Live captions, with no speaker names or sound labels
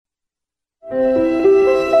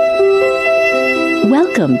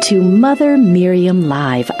Welcome to Mother Miriam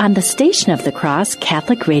Live on the Station of the Cross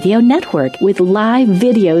Catholic Radio Network with live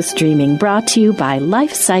video streaming brought to you by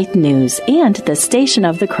LifeSite News and the Station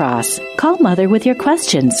of the Cross. Call Mother with your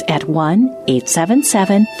questions at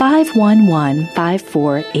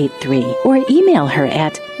 1-877-511-5483 or email her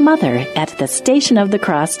at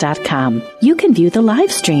mother@thestationofthecross.com. You can view the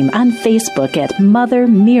live stream on Facebook at Mother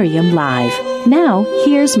Miriam Live. Now,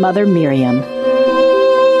 here's Mother Miriam.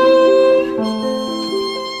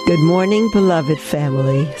 Good morning, beloved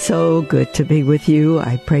family. So good to be with you.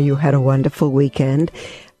 I pray you had a wonderful weekend.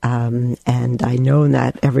 And I know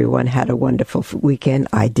not everyone had a wonderful weekend.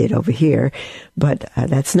 I did over here, but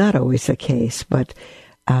that's not always the case. But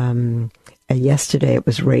yesterday it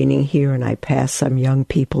was raining here, and I passed some young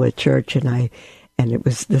people at church, and it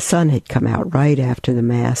was the sun had come out right after the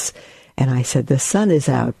Mass, and I said, the sun is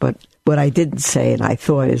out. But what I didn't say, and I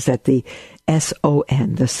thought, is that the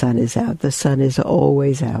S-O-N, the sun is out. The sun is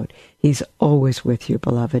always out. He's always with you,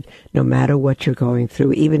 beloved, no matter what you're going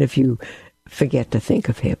through, even if you forget to think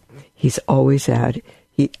of him. He's always out.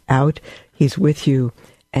 He's with you,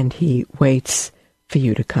 and he waits for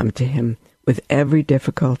you to come to him with every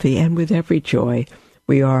difficulty and with every joy.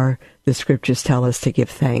 The scriptures tell us to give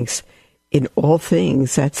thanks in all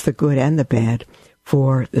things. That's the good and the bad.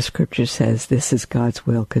 For the scripture says this is God's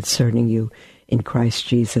will concerning you in Christ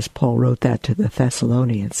Jesus. Paul wrote that to the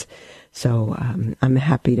Thessalonians. So I'm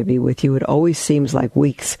happy to be with you. It always seems like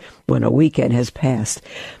weeks when a weekend has passed.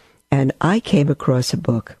 And I came across a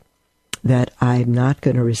book that I'm not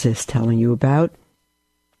going to resist telling you about.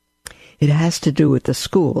 It has to do with the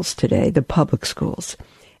schools today, the public schools.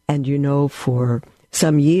 And you know, for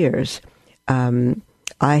some years, I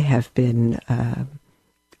have been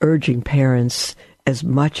urging parents as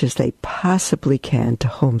much as they possibly can to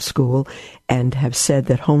homeschool, and have said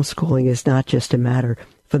that homeschooling is not just a matter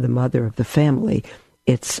for the mother of the family.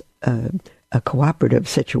 It's a cooperative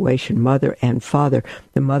situation, mother and father.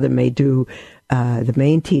 The mother may do the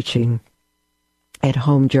main teaching at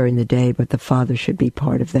home during the day, but the father should be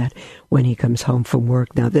part of that when he comes home from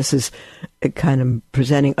work. Now, this is kind of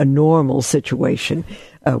presenting a normal situation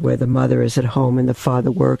where the mother is at home and the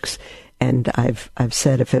father works. And I've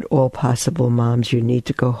said, if at all possible, moms, you need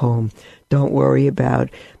to go home. Don't worry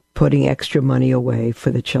about putting extra money away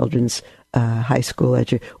for the children's high school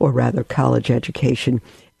college education,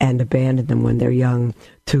 and abandon them when they're young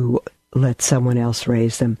to let someone else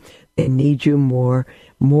raise them. They need you more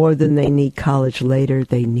than they need college later.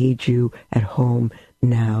 They need you at home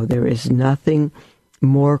now. There is nothing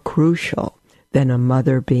more crucial than a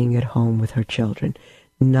mother being at home with her children.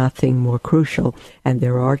 Nothing more crucial. And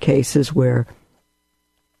there are cases where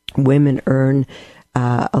women earn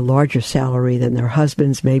a larger salary than their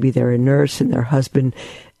husbands. Maybe they're a nurse and their husband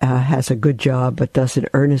has a good job but doesn't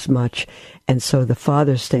earn as much, and so the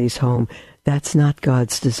father stays home. That's not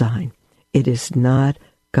God's design. It is not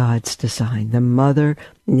God's design. The mother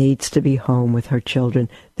needs to be home with her children.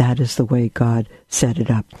 That is the way God set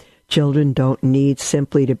it up. Children don't need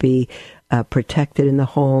simply to be protected in the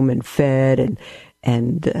home and fed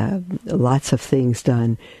and lots of things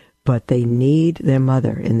done, but they need their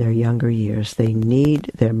mother in their younger years. They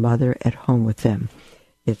need their mother at home with them.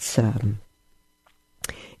 It's a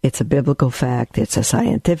biblical fact. It's a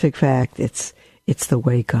scientific fact. It's the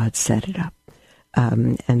way God set it up.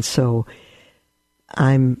 And so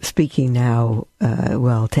I'm speaking now,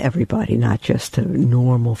 to everybody, not just a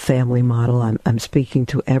normal family model. I'm speaking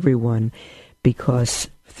to everyone, because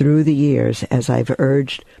through the years, as I've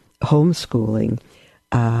urged homeschooling,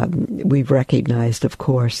 we've recognized, of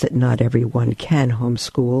course, that not everyone can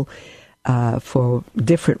homeschool for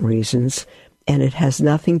different reasons, and it has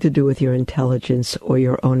nothing to do with your intelligence or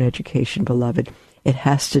your own education, beloved. It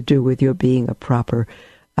has to do with your being a proper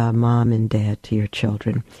mom and dad to your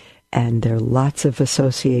children. And there are lots of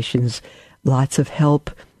associations, lots of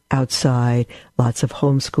help outside, lots of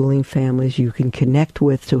homeschooling families you can connect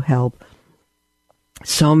with to help.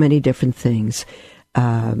 So many different things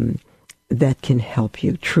that can help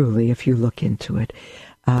you, truly, if you look into it.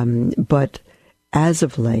 But as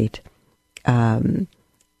of late, and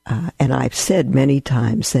I've said many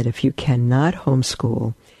times that if you cannot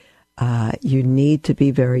homeschool, you need to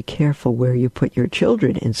be very careful where you put your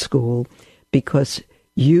children in school, because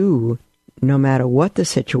you, no matter what the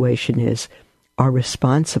situation is, are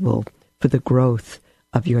responsible for the growth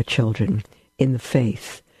of your children in the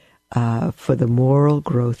faith, for the moral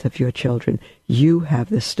growth of your children. You have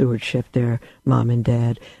the stewardship there, Mom and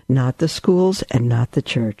Dad, not the schools and not the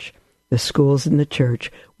church. The schools and the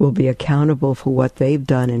church will be accountable for what they've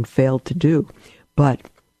done and failed to do. But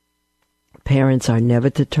Parents are never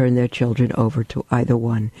to turn their children over to either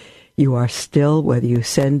one. You are still,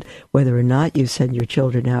 whether or not you send your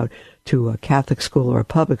children out to a Catholic school or a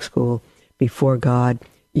public school, before God,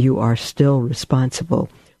 you are still responsible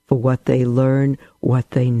for what they learn,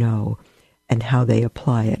 what they know, and how they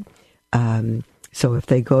apply it. So if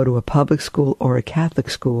they go to a public school or a Catholic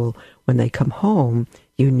school, when they come home,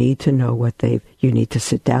 you need to know you need to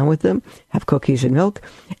sit down with them, have cookies and milk,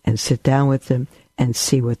 and sit down with them and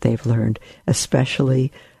see what they've learned,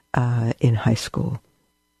 especially in high school.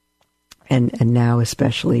 And now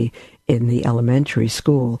especially in the elementary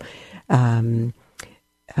school. I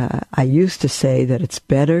used to say that it's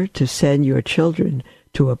better to send your children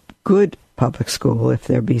to a good public school, if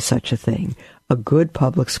there be such a thing, a good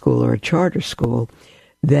public school or a charter school,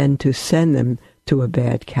 than to send them to a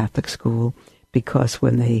bad Catholic school, because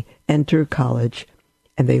when they enter college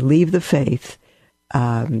and they leave the faith,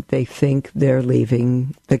 they think they're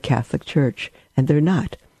leaving the Catholic Church, and they're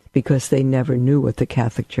not, because they never knew what the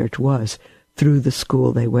Catholic Church was through the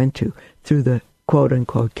school they went to, through the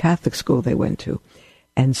quote-unquote Catholic school they went to.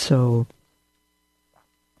 And so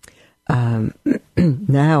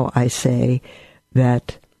now I say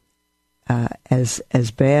that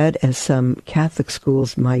as bad as some Catholic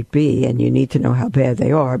schools might be, and you need to know how bad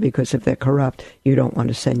they are, because if they're corrupt, you don't want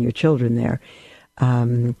to send your children there.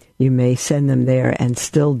 You may send them there and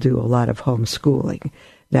still do a lot of homeschooling.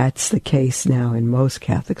 That's the case now in most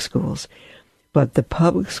Catholic schools. But the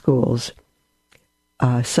public schools,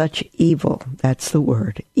 such evil, that's the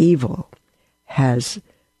word, evil, has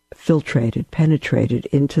penetrated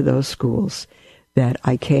into those schools, that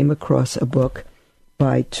I came across a book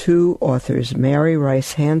by two authors, Mary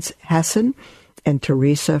Rice Hasson and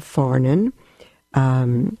Teresa Farnan.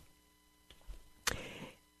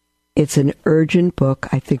 It's an urgent book.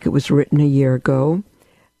 I think it was written a year ago.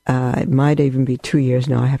 It might even be 2 years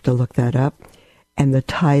now. I have to look that up. And the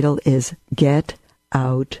title is Get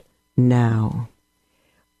Out Now.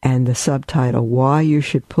 And the subtitle, Why You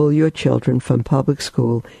Should Pull Your Children from Public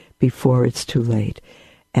School Before It's Too Late.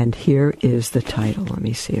 And here is the title. Let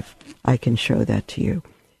me see if I can show that to you.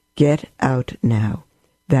 Get out now.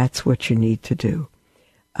 That's what you need to do.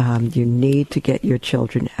 You need to get your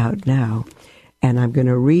children out now. And I'm going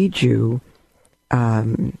to read you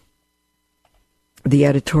the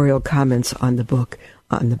editorial comments on the book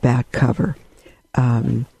on the back cover.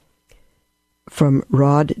 From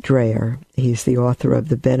Rod Dreher, he's the author of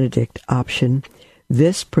The Benedict Option.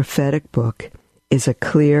 This prophetic book is a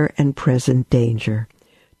clear and present danger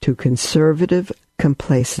to conservative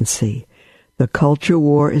complacency. The culture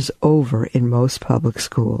war is over in most public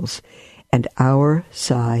schools, and our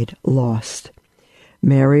side lost.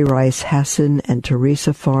 Mary Rice Hasson and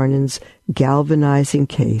Teresa Farnan's galvanizing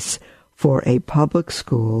case for a public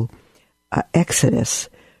school exodus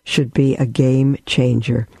should be a game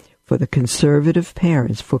changer for the conservative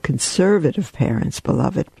parents,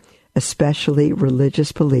 beloved, especially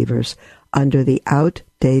religious believers, under the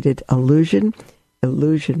outdated illusion,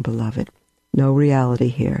 beloved, no reality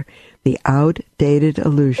here, the outdated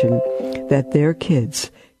illusion that their kids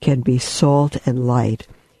can be salt and light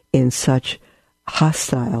in such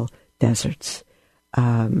hostile deserts.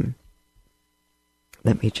 Let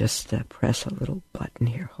me just press a little button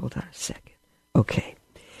here. Hold on a second. Okay.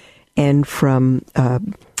 And from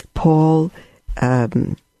Paul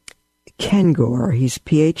Kengor, he's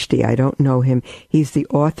PhD, I don't know him. He's the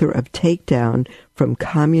author of Takedown from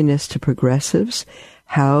Communists to Progressives,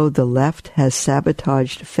 How the Left Has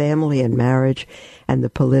Sabotaged Family and Marriage, and the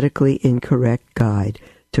Politically Incorrect Guide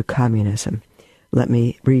to Communism. Let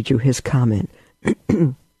me read you his comment.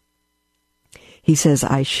 He says,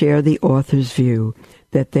 I share the author's view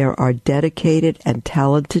that there are dedicated and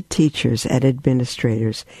talented teachers and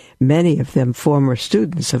administrators, many of them former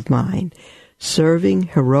students of mine, serving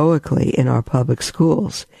heroically in our public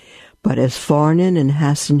schools. But as Farnan and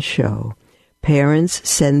Hasson show, parents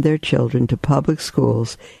send their children to public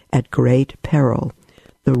schools at great peril.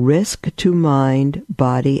 The risk to mind,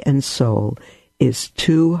 body, and soul is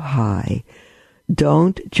too high.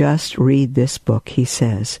 Don't just read this book, he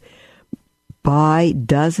says. Buy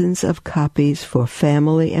dozens of copies for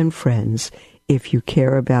family and friends. If you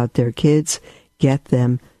care about their kids, get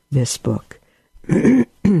them this book. There's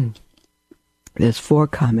 4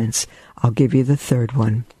 comments. I'll give you the third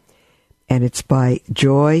one. And it's by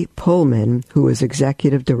Joy Pullman, who is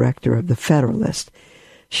executive director of The Federalist.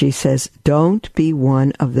 She says, don't be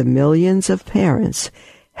one of the millions of parents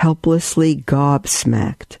helplessly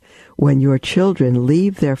gobsmacked when your children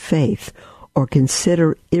leave their faith or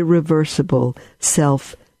consider irreversible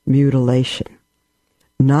self-mutilation.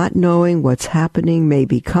 Not knowing what's happening may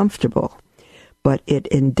be comfortable, but it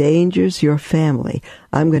endangers your family.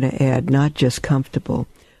 I'm going to add not just comfortable,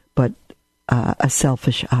 but a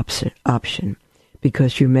selfish option,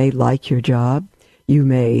 because you may like your job. You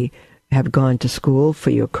may have gone to school for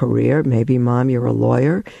your career. Maybe, Mom, you're a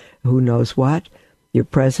lawyer. Who knows what? You're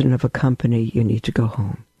president of a company. You need to go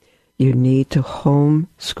home. You need to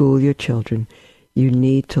homeschool your children. You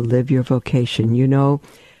need to live your vocation. You know,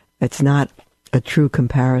 it's not a true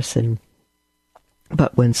comparison,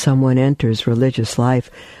 but when someone enters religious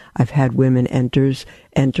life, I've had women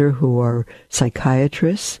enter who are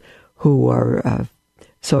psychiatrists, who are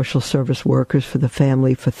social service workers for the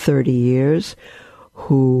family for 30 years,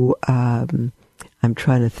 who, I'm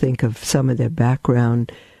trying to think of some of their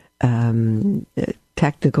background,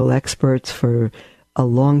 technical experts for a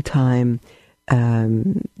long time.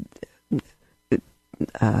 I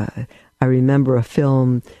remember a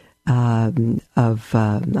film I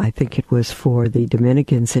think it was for the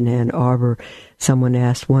Dominicans in Ann Arbor. Someone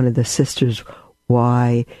asked one of the sisters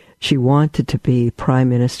why she wanted to be Prime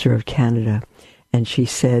Minister of Canada, and she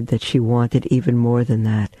said that she wanted even more than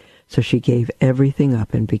that. So she gave everything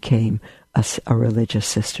up and became a religious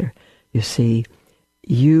sister. You see,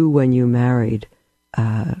 when you married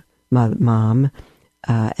Mom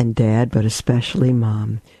and Dad, but especially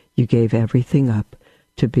Mom, you gave everything up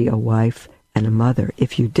to be a wife and a mother.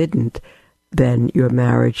 If you didn't, then your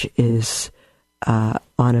marriage is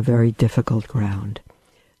on a very difficult ground.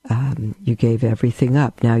 You gave everything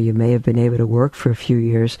up. Now, you may have been able to work for a few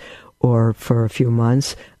years or for a few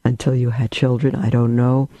months until you had children. I don't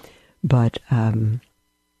know. But you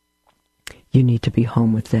need to be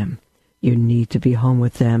home with them. You need to be home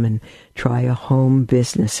with them and try a home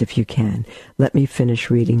business if you can. Let me finish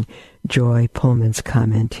reading Joy Pullman's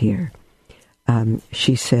comment here.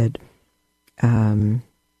 She said, let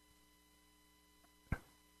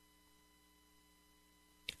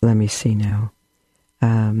me see now.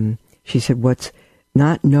 She said, what's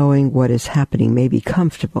not knowing what is happening may be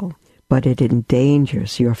comfortable, but it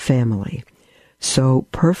endangers your family. So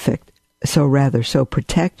protect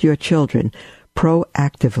your children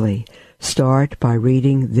proactively. Start by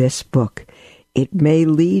reading this book. It may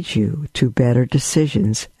lead you to better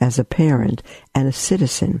decisions as a parent and a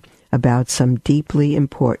citizen about some deeply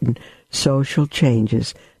important social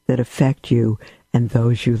changes that affect you and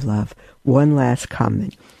those you love. One last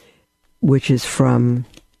comment, which is from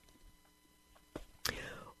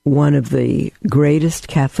one of the greatest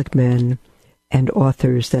Catholic men and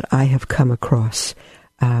authors that I have come across.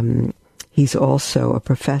 He's also a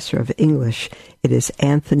professor of English. It is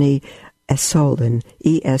Anthony Esolen,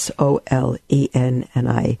 Esolen,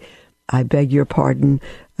 and I beg your pardon,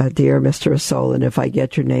 dear Mr. Esolen, if I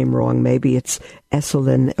get your name wrong. Maybe it's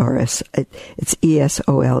Esolen or it's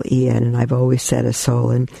Esolen, and I've always said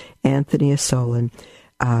Esolen. Anthony Esolen.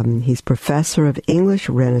 He's professor of English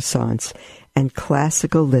Renaissance and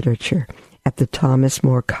classical literature at the Thomas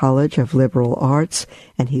More College of Liberal Arts,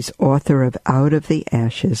 and he's author of Out of the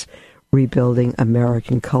Ashes, Rebuilding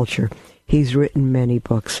American Culture. He's written many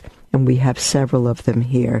books, and we have several of them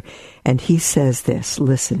here. And he says this,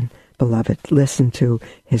 listen, beloved, listen to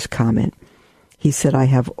his comment. He said, I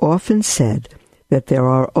have often said that there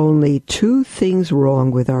are only two things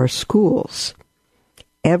wrong with our schools.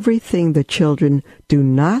 Everything the children do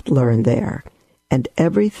not learn there, and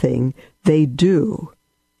everything they do.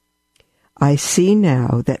 I see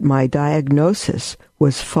now that my diagnosis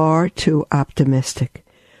was far too optimistic.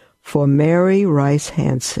 For Mary Rice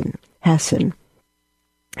Hasson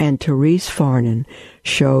and Therese Farnan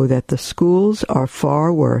show that the schools are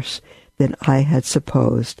far worse than I had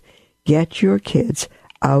supposed. Get your kids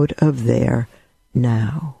out of there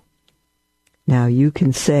now. Now you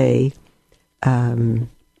can say,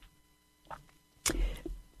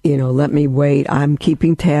 let me wait. I'm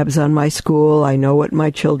keeping tabs on my school. I know what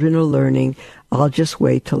my children are learning. I'll just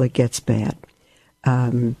wait till it gets bad.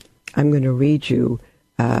 I'm going to read you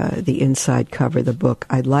the inside cover of the book.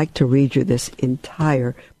 I'd like to read you this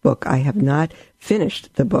entire book. I have not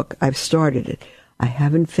finished the book. I've started it. I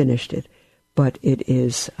haven't finished it, but it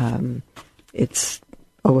is, it's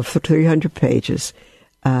over 300 pages.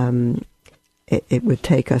 It would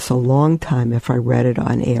take us a long time if I read it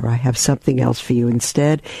on air. I have something else for you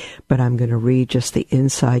instead, but I'm going to read just the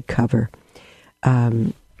inside cover.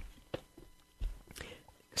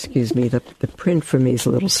 Excuse me, the print for me is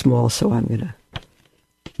a little small, so I'm going to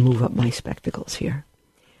move up my spectacles here.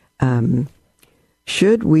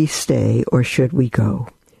 Should we stay or should we go?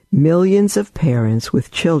 Millions of parents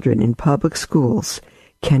with children in public schools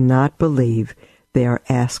cannot believe they are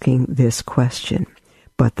asking this question,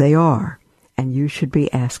 but they are, and you should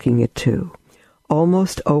be asking it too.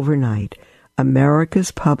 Almost overnight,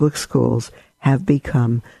 America's public schools have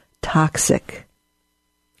become toxic,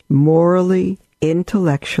 morally,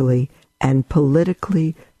 intellectually, and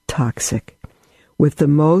politically toxic, with the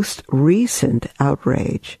most recent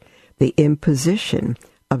outrage, the imposition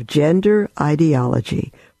of gender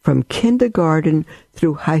ideology from kindergarten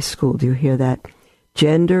through high school. Do you hear that?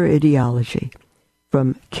 Gender ideology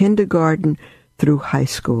from kindergarten through high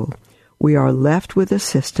school. We are left with a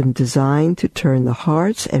system designed to turn the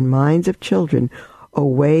hearts and minds of children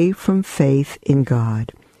away from faith in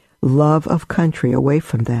God, love of country away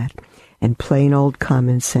from that, and plain old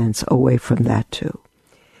common sense away from that too.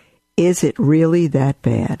 Is it really that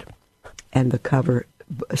bad? And the cover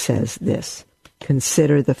says this: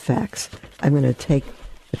 consider the facts. I'm going to take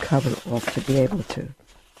the cover off to be able to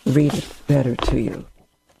read it better to you.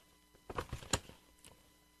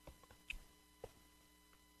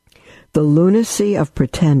 The lunacy of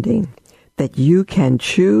pretending that you can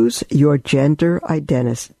choose your gender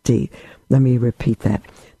identity. Let me repeat that.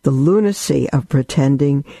 The lunacy of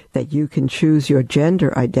pretending that you can choose your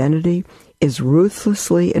gender identity is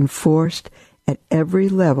ruthlessly enforced at every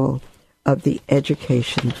level of the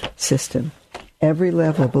education system. Every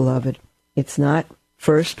level, beloved. It's not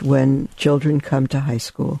first when children come to high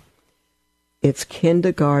school. It's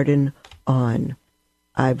kindergarten on.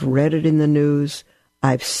 I've read it in the news.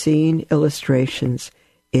 I've seen illustrations.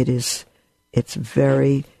 It's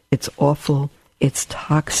awful. It's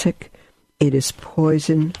toxic. It is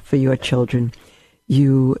poison for your children.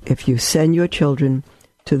 If you send your children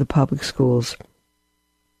to the public schools,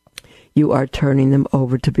 you are turning them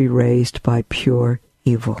over to be raised by pure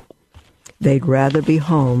evil. They'd rather be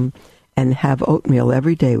home and have oatmeal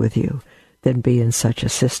every day with you than be in such a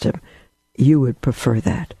system. You would prefer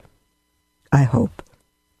that, I hope.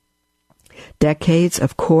 Decades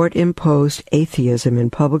of court-imposed atheism in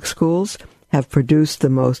public schools have produced the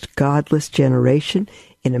most godless generation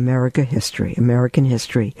in American history.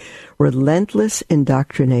 Relentless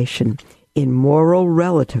indoctrination in moral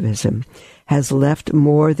relativism has left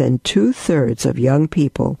more than 2/3 of young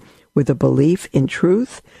people with a belief in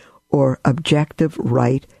truth or objective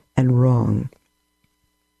right and wrong.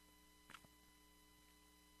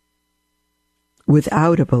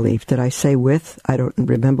 Without a belief. Did I say with? I don't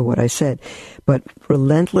remember what I said. But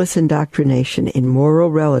relentless indoctrination in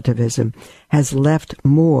moral relativism has left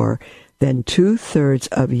more than 2/3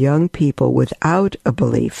 of young people without a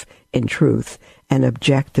belief in truth and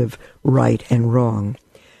objective right and wrong.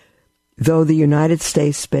 Though the United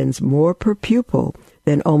States spends more per pupil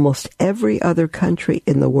than almost every other country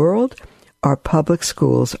in the world, our public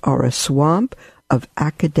schools are a swamp of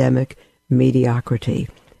academic mediocrity.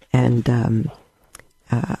 And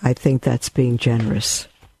I think that's being generous.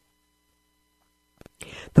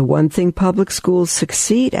 The one thing public schools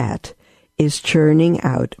succeed at is churning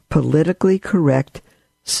out politically correct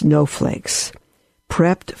snowflakes,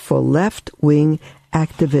 prepped for left-wing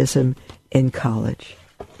activism in college.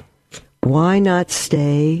 Why not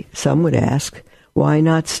stay, some would ask, why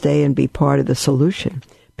not stay and be part of the solution?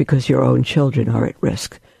 Because your own children are at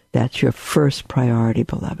risk. That's your first priority,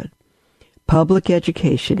 beloved. Public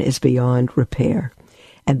education is beyond repair,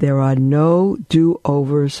 and there are no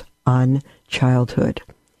do-overs on childhood.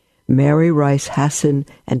 Mary Rice Hassan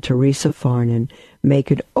and Teresa Farnan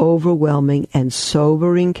make an overwhelming and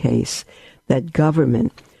sobering case that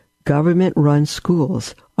government-run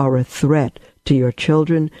schools are a threat to your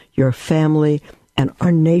children, your family, and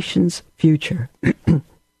our nation's future.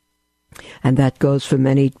 And that goes for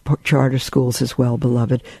many charter schools as well,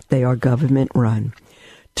 beloved. They are government-run.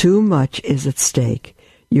 Too much is at stake.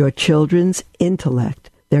 Your children's intellect,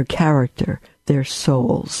 their character, their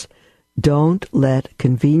souls. Don't let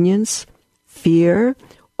convenience, fear,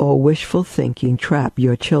 or wishful thinking trap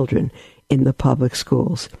your children in the public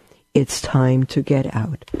schools. It's time to get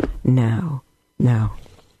out now. Now.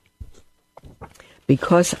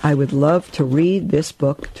 Because I would love to read this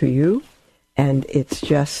book to you, and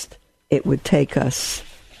it would take us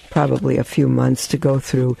probably a few months to go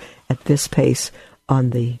through at this pace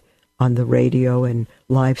on the radio and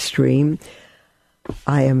live stream.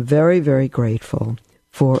 I am very, very grateful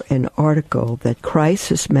for an article that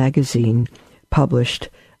Crisis Magazine published,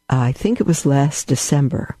 I think it was last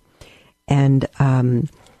December, and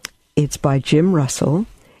it's by Jim Russell,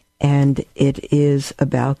 and it is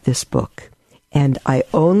about this book. And I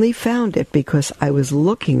only found it because I was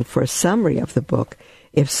looking for a summary of the book,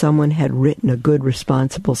 if someone had written a good,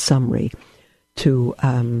 responsible summary to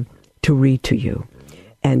read to you.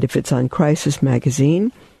 And if it's on Crisis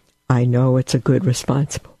Magazine, I know it's a good,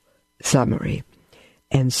 responsible summary.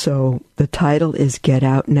 And so the title is Get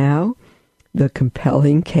Out Now, The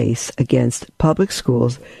Compelling Case Against Public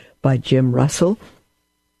Schools by Jim Russell.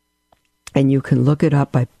 And you can look it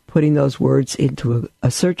up by putting those words into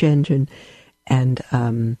a search engine and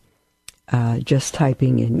just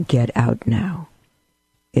typing in "Get Out Now."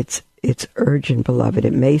 It's urgent, beloved.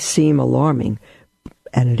 It may seem alarming,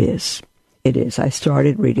 and it is. It is. I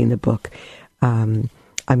started reading the book. I'm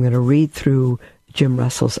going to read through Jim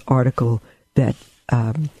Russell's article that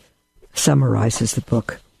summarizes the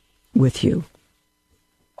book with you.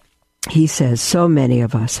 He says, so many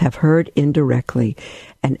of us have heard indirectly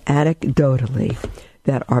and anecdotally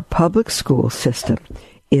that our public school system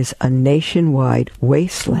is a nationwide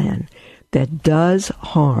wasteland that does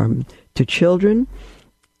harm to children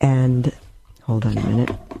and, hold on a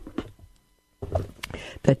minute,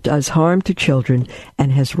 that does harm to children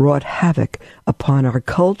and has wrought havoc upon our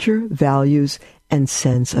culture, values, and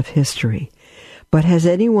sense of history. But has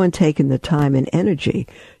anyone taken the time and energy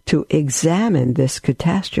to examine this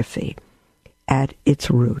catastrophe at its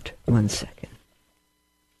root? 1 second.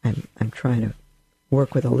 I'm trying to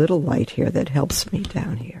work with a little light here that helps me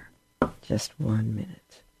down here. Just 1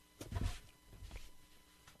 minute.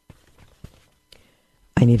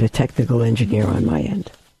 I need a technical engineer on my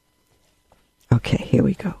end. Okay, here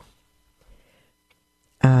we go.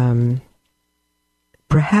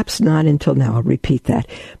 Perhaps not until now, I'll repeat that,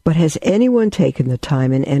 but has anyone taken the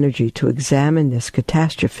time and energy to examine this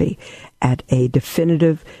catastrophe at a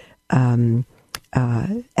definitive, at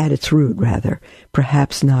its root, rather?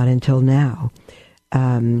 Perhaps not until now.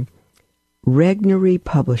 Regnery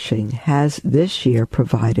Publishing has this year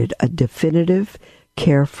provided a definitive,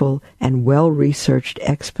 careful, and well-researched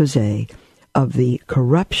expose of the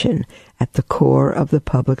corruption at the core of the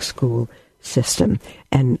public school system.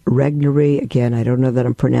 And Regnery, again, I don't know that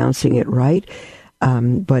I'm pronouncing it right,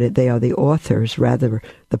 but they are the authors, rather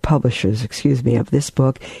the publishers, of this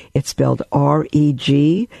book. It's spelled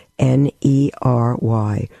Regnery,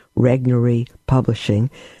 Regnery Publishing.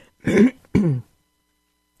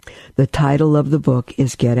 The title of the book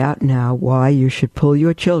is Get Out Now, Why You Should Pull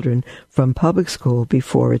Your Children from Public School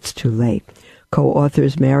Before It's Too Late.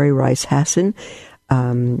 Co-authors Mary Rice Hassan,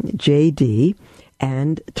 J.D.,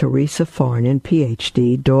 and Teresa Farnan,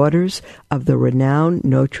 Ph.D., daughters of the renowned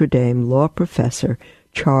Notre Dame law professor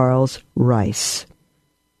Charles Rice.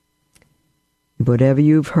 Whatever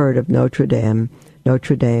you've heard of Notre Dame,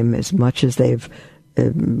 as much as they've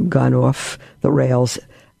gone off the rails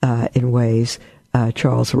in ways,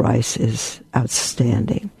 Charles Rice is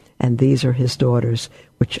outstanding. And these are his daughters,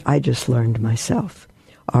 which I just learned myself,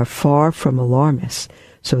 are far from alarmists.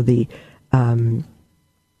 So the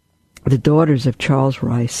daughters of Charles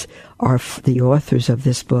Rice, are the authors of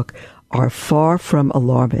this book, are far from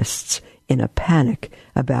alarmists in a panic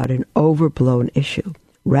about an overblown issue.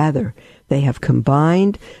 Rather, they have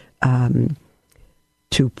combined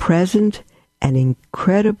to present an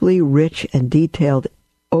incredibly rich and detailed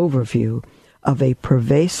overview of a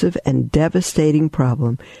pervasive and devastating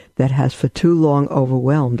problem that has for too long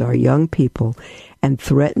overwhelmed our young people and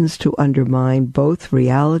threatens to undermine both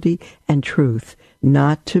reality and truth,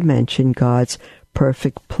 not to mention God's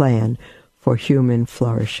perfect plan for human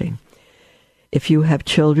flourishing. If you have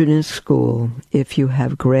children in school, if you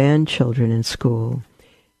have grandchildren in school,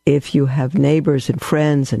 if you have neighbors and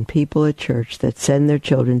friends and people at church that send their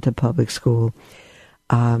children to public school,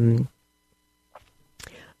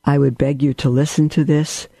 I would beg you to listen to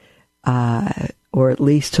this, or at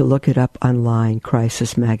least to look it up online,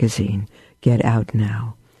 Crisis Magazine. Get Out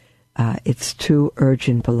Now. It's too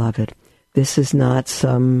urgent, beloved. This is not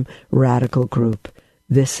some radical group.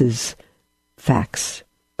 This is facts,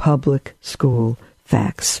 public school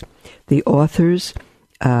facts. The authors,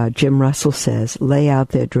 Jim Russell says, lay out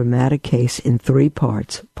their dramatic case in 3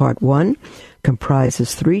 parts. Part 1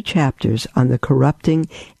 comprises 3 chapters on the corrupting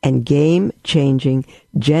and game-changing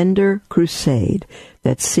gender crusade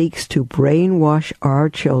that seeks to brainwash our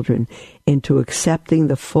children into accepting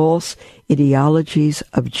the false ideologies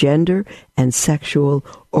of gender and sexual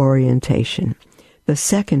orientation. The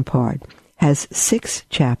second part has 6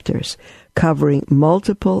 chapters covering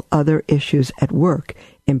multiple other issues at work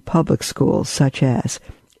in public schools, such as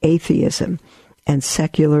atheism and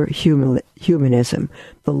secular humanism,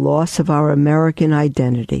 the loss of our American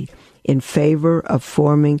identity in favor of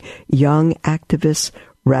forming young activists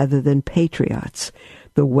rather than patriots,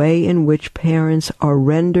 the way in which parents are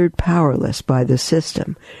rendered powerless by the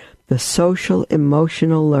system, the social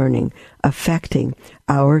emotional learning affecting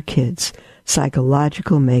our kids,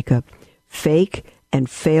 psychological makeup, fake and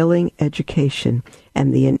failing education,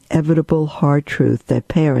 and the inevitable hard truth that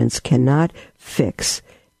parents cannot fix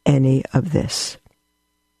any of this.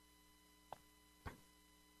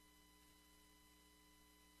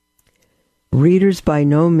 Readers by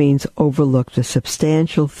no means overlook the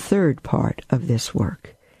substantial third part of this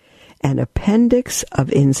work, an appendix of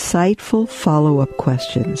insightful follow-up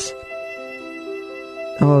questions.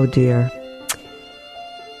 Oh dear.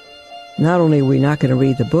 Not only are we not going to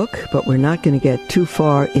read the book, but we're not going to get too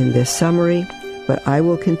far in this summary, but I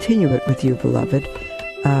will continue it with you, beloved,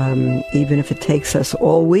 even if it takes us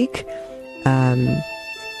all week,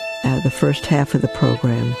 the first half of the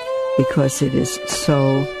program, because it is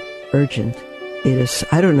so urgent. It is,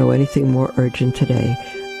 I don't know anything more urgent today.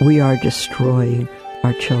 We are destroying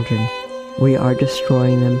our children. We are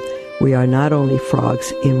destroying them. We are not only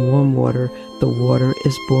frogs in warm water, the water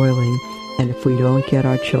is boiling, and if we don't get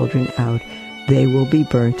our children out, they will be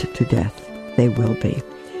burnt to death. They will be.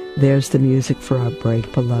 There's the music for our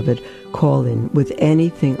break, beloved. Call in with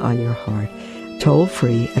anything on your heart. Toll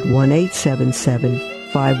free at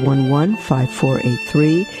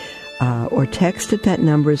 1-877-511-5483, or text at that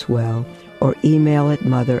number as well, or email at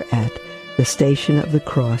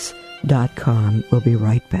mother@thestationofthecross.com. We'll be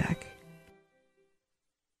right back.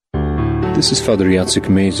 This is Father Jacek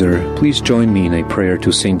Mazer. Please join me in a prayer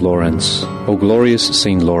to St. Lawrence. O glorious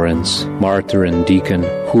St. Lawrence, martyr and deacon,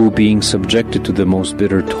 who, being subjected to the most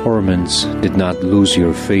bitter torments, did not lose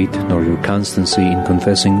your faith nor your constancy in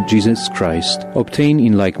confessing Jesus Christ, obtain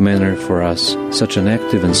in like manner for us such an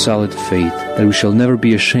active and solid faith that we shall never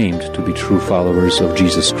be ashamed to be true followers of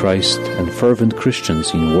Jesus Christ and fervent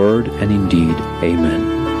Christians in word and in deed.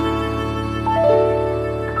 Amen.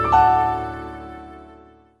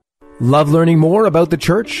 Love learning more about the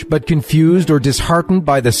Church, but confused or disheartened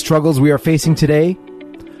by the struggles we are facing today?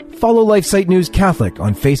 Follow LifeSite News Catholic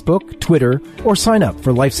on Facebook, Twitter, or sign up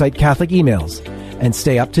for LifeSite Catholic emails and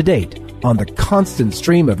stay up to date on the constant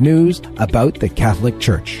stream of news about the Catholic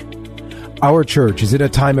Church. Our Church is in a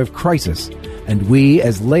time of crisis, and we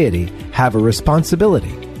as laity have a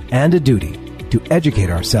responsibility and a duty to educate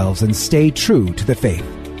ourselves and stay true to the faith.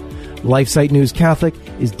 LifeSite News Catholic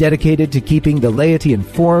is dedicated to keeping the laity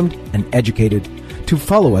informed and educated. To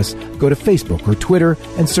follow us, go to Facebook or Twitter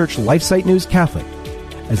and search LifeSite News Catholic.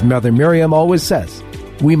 As Mother Miriam always says,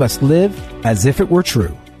 we must live as if it were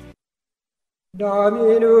true.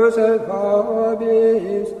 Dominus et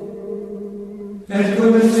vobiscum, et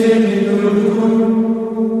cum spiritu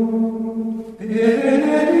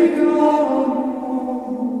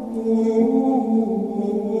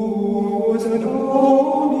benedictus et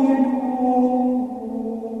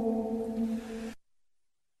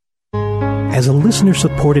As a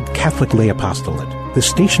listener-supported Catholic lay apostolate, the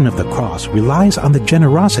Station of the Cross relies on the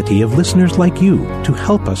generosity of listeners like you to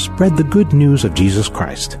help us spread the good news of Jesus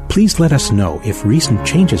Christ. Please let us know if recent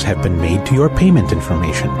changes have been made to your payment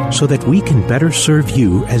information so that we can better serve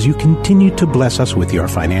you as you continue to bless us with your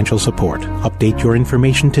financial support. Update your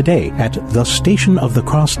information today at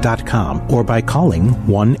thestationofthecross.com or by calling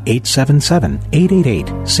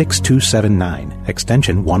 1-877-888-6279,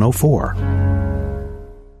 extension 104.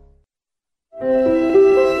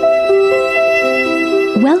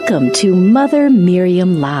 Welcome to Mother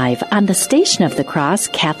Miriam Live on the Station of the Cross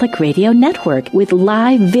Catholic Radio Network with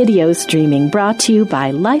live video streaming brought to you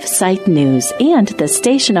by LifeSite News and the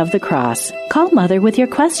Station of the Cross. Call Mother with your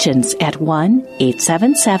questions at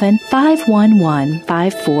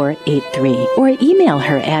 1-877-511-5483 or email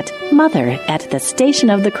her at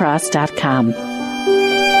mother@thestationofthecross.com.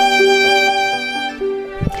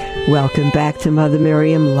 Welcome back to Mother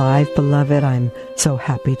Miriam Live, beloved. I'm so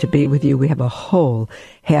happy to be with you. We have a whole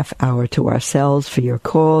half hour to ourselves for your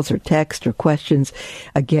calls or text or questions.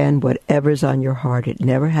 Again, whatever's on your heart. It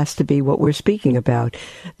never has to be what we're speaking about.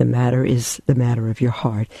 The matter is the matter of your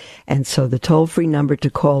heart. And so the toll-free number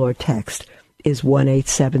to call or text is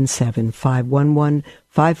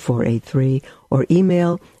 1-877-511-5483 or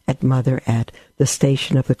email at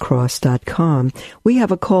mother@thestationofthecross.com. We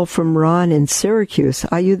have a call from Ron in Syracuse.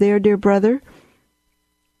 Are you there, dear brother?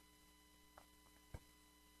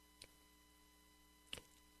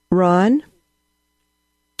 Ron?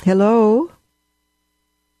 Hello?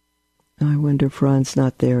 I wonder if Ron's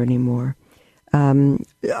not there anymore.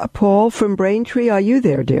 Paul from Braintree, are you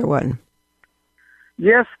there, dear one?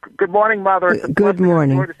 Yes. Good morning, Mother. Good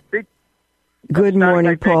morning. Good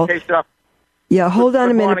morning, Paul. Yeah, hold on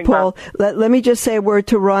a minute, Paul. Let me just say a word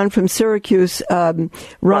to Ron from Syracuse.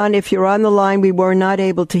 Ron, if you're on the line, we were not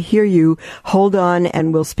able to hear you. Hold on,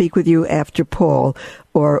 and we'll speak with you after Paul,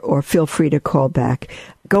 or feel free to call back.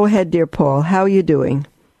 Go ahead, dear Paul. How are you doing?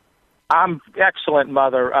 I'm excellent,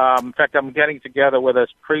 Mother. In fact, I'm getting together with a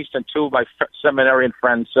priest and two of my seminarian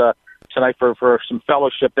friends tonight for some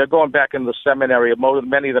fellowship. They're going back into the seminary.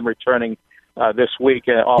 Many of them returning this week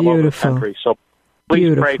all over the country. So Please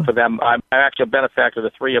Beautiful. pray for them. I'm actually a benefactor of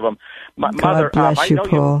the three of them. Mother, God bless you,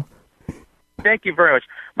 Paul. Thank you very much.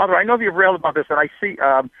 Mother, I know you've read about this, and I see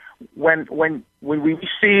when we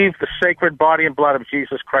receive the sacred body and blood of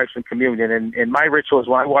Jesus Christ in communion, and in my rituals,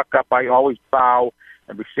 when I walk up, I always bow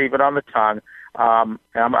and receive it on the tongue. I'm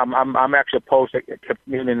actually opposed to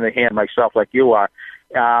communion in the hand myself, like you are.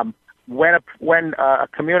 When a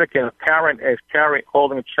communicant, a parent, is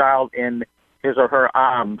holding a child in his or her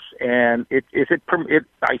arms, and I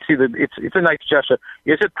see that it's a nice gesture.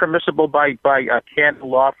 Is it permissible by canon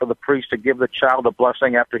law for the priest to give the child a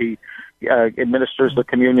blessing after he administers the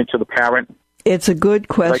communion to the parent? It's a good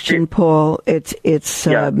question, Paul. It's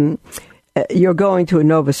you're going to a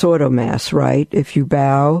Novus Ordo Mass, right? If you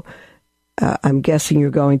bow, I'm guessing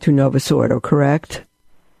you're going to Novus Ordo, correct?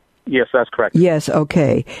 Yes, that's correct. Yes,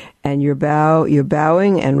 okay. And you're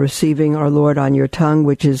bowing and receiving our Lord on your tongue,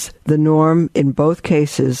 which is the norm in both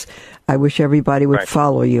cases. I wish everybody would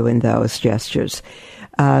follow you in those gestures.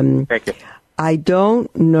 Thank you. I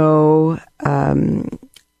don't know. I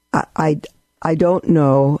don't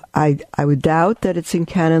know. I would doubt that it's in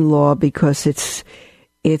canon law because it's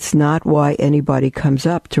not why anybody comes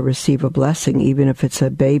up to receive a blessing, even if it's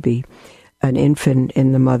a baby, an infant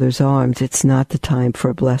in the mother's arms. It's not the time for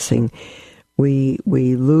a blessing. We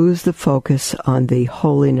lose the focus on the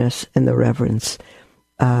holiness and the reverence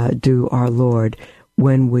due our Lord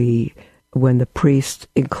when the priest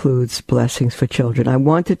includes blessings for children. I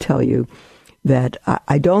want to tell you that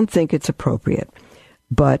I don't think it's appropriate,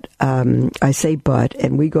 but I say but,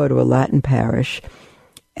 and we go to a Latin parish,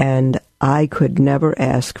 and I could never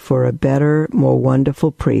ask for a better, more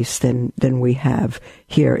wonderful priest than we have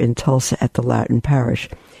here in Tulsa at the Latin parish.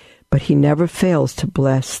 But he never fails to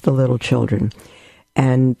bless the little children.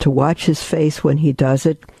 And to watch his face when he does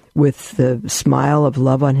it with the smile of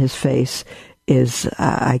love on his face is,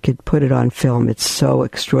 I could put it on film. It's so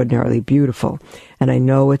extraordinarily beautiful. And I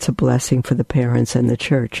know it's a blessing for the parents and the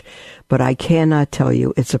church. But I cannot tell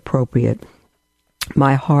you it's appropriate.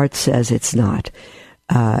 My heart says it's not.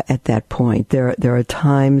 At that point, there are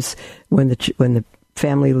times when the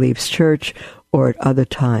family leaves church, or at other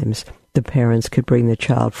times the parents could bring the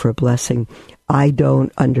child for a blessing. I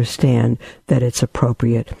don't understand that it's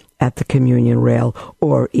appropriate at the communion rail,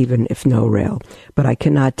 or even if no rail. But I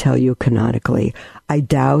cannot tell you canonically. I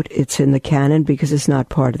doubt it's in the canon because it's not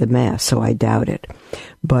part of the Mass, so I doubt it.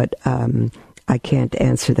 But I can't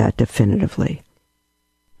answer that definitively.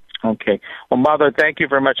 Okay. Well, Mother, thank you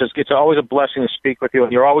very much. It's always a blessing to speak with you,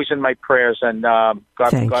 and you're always in my prayers. And God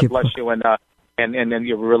bless you, and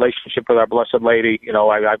your relationship with our Blessed Lady. You know,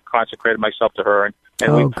 I've consecrated myself to her, and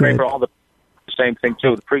we pray for all the same thing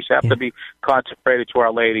too. The priests have to be consecrated to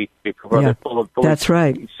Our Lady. That's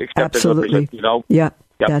right. Absolutely. You know. Yep.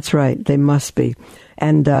 That's right. They must be.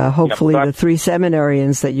 And hopefully the 3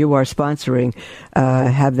 seminarians that you are sponsoring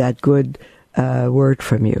have that good word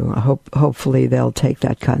from you. Hopefully they'll take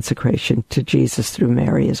that consecration to Jesus through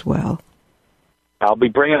Mary as well. I'll be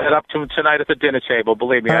bringing it up to him tonight at the dinner table.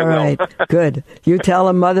 Believe me, I will. All right, good. You tell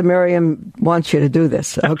him Mother Miriam wants you to do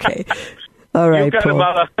this. Okay. All right, you got Paul. It,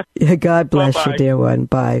 Mother. Yeah, God bless Bye-bye. you, dear one.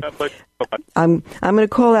 Bye. Bye-bye. I'm going to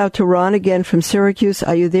call out to Ron again from Syracuse.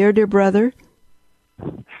 Are you there, dear brother?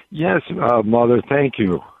 Yes, Mother. Thank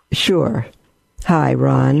you. Sure. Hi,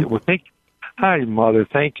 Ron. Well, Hi, Mother.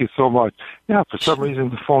 Thank you so much. Yeah, for some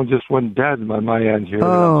reason the phone just went dead on my end here.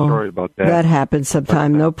 Oh, I'm sorry about that. That happens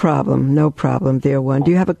sometime. No problem. No problem, dear one.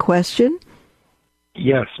 Do you have a question?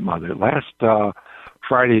 Yes, Mother. Last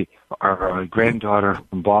Friday, our granddaughter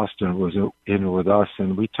from Boston was in with us,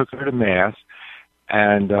 and we took her to Mass.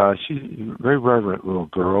 And she's a very reverent little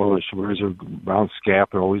girl. She wears her round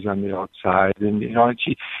scapular, always on the outside. And, you know,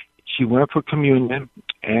 she went for communion,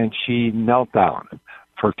 and she knelt down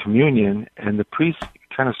for communion, and the priest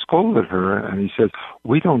kind of scolded her, and he said,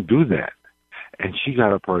 "We don't do that." And she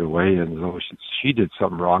got up right away, and though she did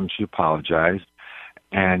something wrong, she apologized,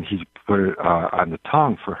 and he put it on the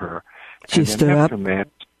tongue for her. She stood up? Mass,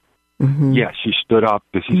 yeah, she stood up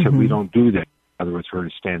because he said, "We don't do that." In other words, for her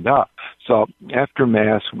to stand up. So after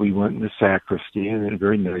Mass, we went in the sacristy, and then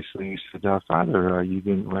very nicely he said, "Father, you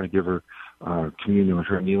didn't want to give her communion with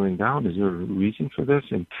her kneeling down. Is there a reason for this?"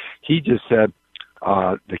 And he just said,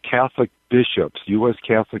 the Catholic bishops, U.S.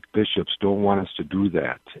 Catholic bishops, don't want us to do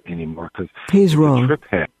that anymore because he's wrong.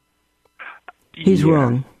 He's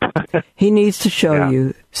wrong. He needs to show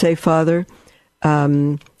you. Say, Father,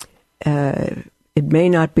 it may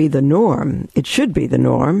not be the norm. It should be the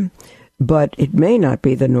norm, but it may not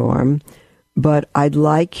be the norm. But I'd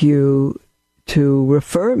like you to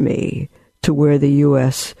refer me to where the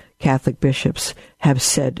U.S. Catholic bishops have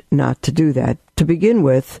said not to do that. To begin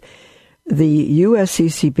with, the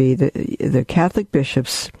USCCB, the Catholic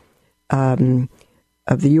bishops of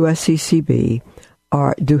the USCCB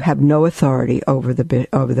do have no authority over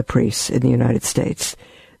the priests in the United States.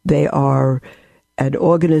 They are an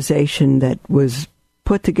organization that was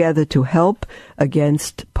put together to help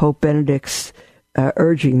against Pope Benedict's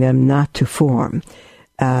urging them not to form.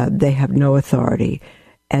 They have no authority.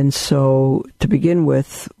 And so, to begin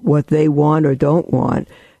with, what they want or don't want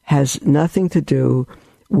has nothing to do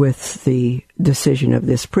with the decision of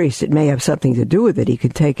this priest. It may have something to do with it. He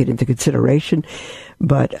could take it into consideration,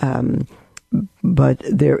 but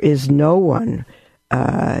there is no one.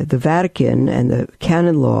 The Vatican and the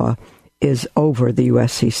canon law is over the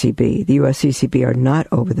USCCB. The USCCB are not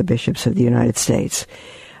over the bishops of the United States.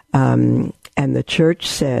 And the Church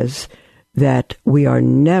says that we are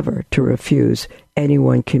never to refuse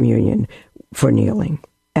anyone communion for kneeling.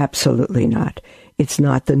 Absolutely not. It's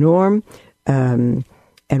not the norm. And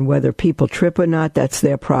whether people trip or not, that's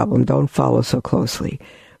their problem. Don't follow so closely.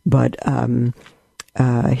 But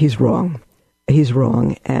he's wrong. He's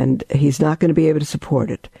wrong, and he's not going to be able to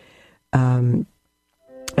support it. And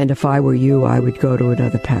if I were you, I would go to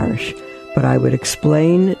another parish. But I would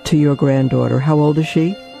explain to your granddaughter, how old is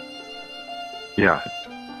she? Yeah.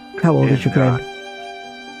 How old is your granddaughter?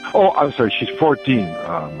 I'm sorry, she's 14.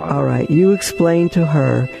 All right. You explain to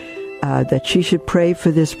her that she should pray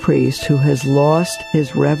for this priest who has lost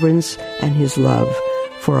his reverence and his love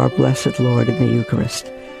for our blessed Lord in the Eucharist.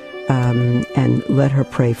 And let her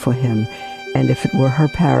pray for him. And if it were her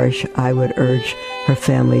parish, I would urge her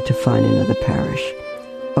family to find another parish.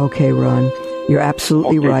 Okay, Ron, you're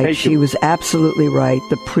absolutely right. She was absolutely right.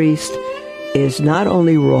 The priest is not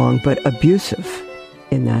only wrong, but abusive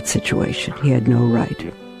in that situation. He had no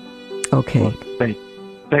right. Okay. Well, thank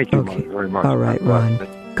you very much. All right, Ron.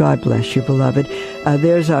 God bless you, beloved.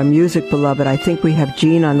 There's our music, beloved. I think we have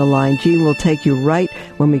Jean on the line. Jean will take you right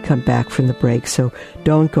when we come back from the break, so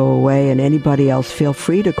don't go away. And anybody else, feel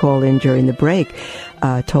free to call in during the break.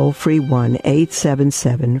 Toll free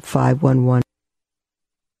 1-877-511.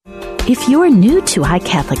 If you're new to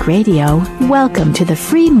iCatholic Radio, welcome to the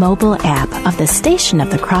free mobile app of the Station of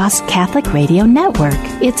the Cross Catholic Radio Network.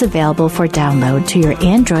 It's available for download to your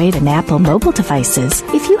Android and Apple mobile devices.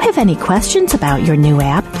 If you have any questions about your new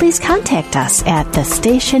app, please contact us at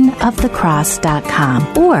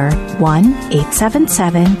thestationofthecross.com or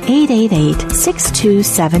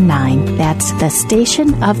 1-877-888-6279. That's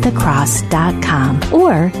thestationofthecross.com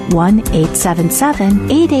or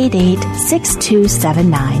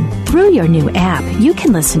 1-877-888-6279. Through your new app, you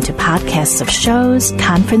can listen to podcasts of shows,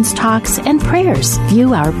 conference talks, and prayers.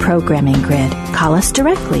 View our programming grid, call us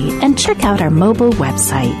directly, and check out our mobile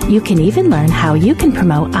website. You can even learn how you can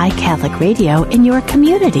promote iCatholic Radio in your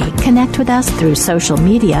community. Connect with us through social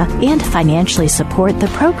media and financially support the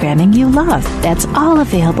programming you love. That's all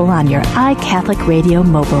available on your iCatholic Radio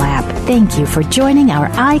mobile app. Thank you for joining our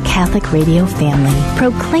iCatholic Radio family,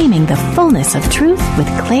 proclaiming the fullness of truth with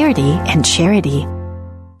clarity and charity.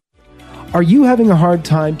 Are you having a hard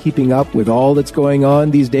time keeping up with all that's going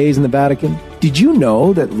on these days in the Vatican? Did you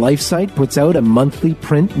know that LifeSite puts out a monthly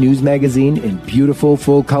print news magazine in beautiful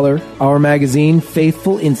full color? Our magazine,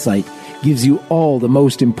 Faithful Insight, gives you all the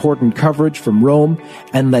most important coverage from Rome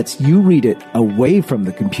and lets you read it away from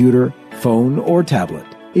the computer, phone, or tablet.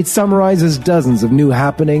 It summarizes dozens of new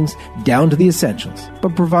happenings down to the essentials,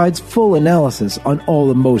 but provides full analysis on all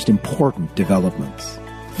the most important developments.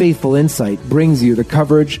 Faithful Insight brings you the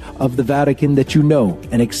coverage of the Vatican that you know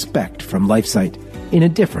and expect from LifeSite in a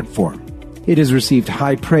different form. It has received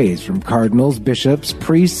high praise from cardinals, bishops,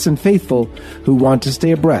 priests, and faithful who want to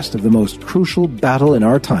stay abreast of the most crucial battle in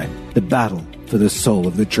our time, the battle for the soul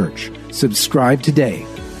of the Church. Subscribe today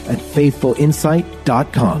at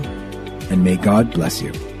faithfulinsight.com, and may God bless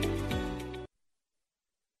you.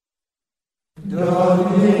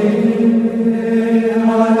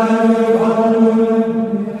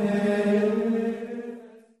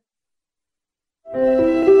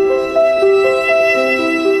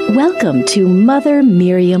 Welcome to Mother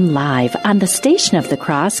Miriam Live on the Station of the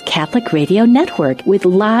Cross Catholic Radio Network with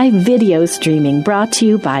live video streaming brought to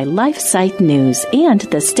you by LifeSite News and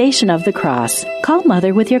the Station of the Cross. Call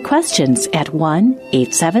Mother with your questions at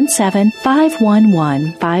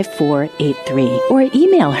 1-877-511-5483 or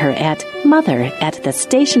email her at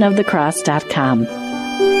mother@thestationofthecross.com.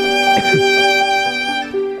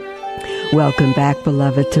 Welcome back,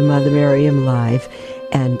 beloved, to Mother Miriam Live.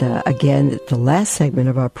 And again, the last segment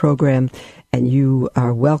of our program, and you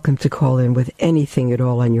are welcome to call in with anything at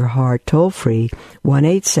all on your heart, toll free,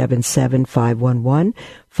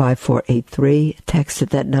 1-877-511-5483. Text at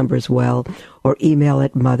that number as well, or email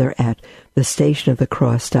at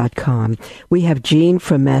mother@thestationofthecross.com. We have Jean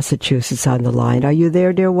from Massachusetts on the line. Are you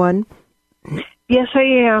there, dear one? Yes, I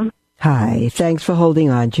am. Hi. Thanks for holding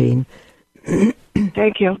on, Jean.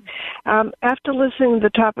 Thank you. After listening to the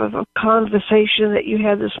top of a conversation that you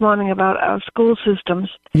had this morning about our school systems,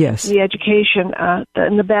 yes, the education,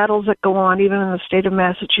 and the battles that go on, even in the state of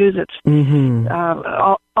Massachusetts,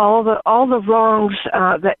 all the wrongs,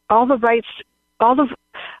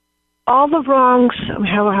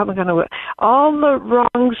 all the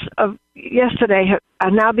wrongs of yesterday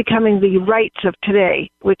are now becoming the rights of today,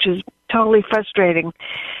 which is totally frustrating.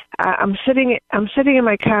 I'm sitting in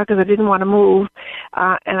my car because I didn't want to move,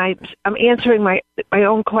 and I'm answering my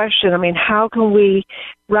own question. I mean, how can we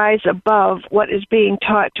rise above what is being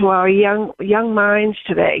taught to our young minds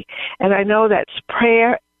today? And I know that's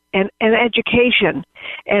prayer and education.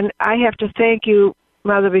 And I have to thank you,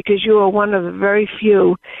 Mother, because you are one of the very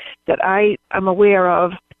few that I am aware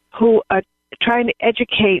of who are trying to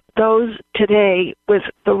educate those today with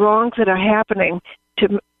the wrongs that are happening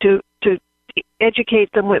to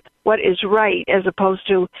educate them with what is right as opposed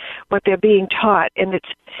to what they're being taught. And it's,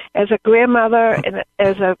 as a grandmother and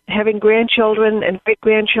as having grandchildren and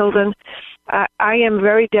great-grandchildren, I am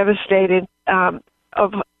very devastated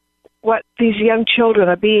of what these young children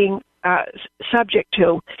are being subject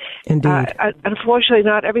to. Indeed. Unfortunately,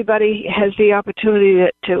 not everybody has the opportunity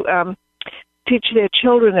to teach their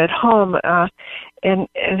children at home and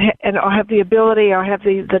or have the ability or have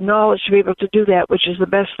the knowledge to be able to do that, which is the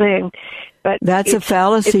best thing. But that's a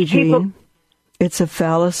fallacy, Jean. It's a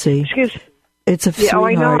fallacy. It's a sweetheart.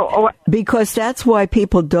 I know. Because that's why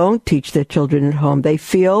people don't teach their children at home. They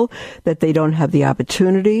feel that they don't have the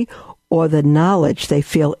opportunity or the knowledge. They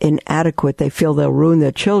feel inadequate. They feel they'll ruin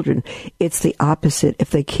their children. It's the opposite. If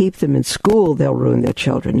they keep them in school, they'll ruin their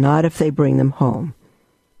children, not if they bring them home.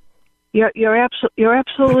 You're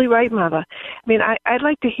absolutely right, Mother. I mean, I'd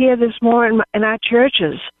like to hear this more in our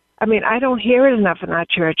churches. I mean, I don't hear it enough in our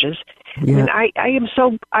churches. Yeah. I mean, I am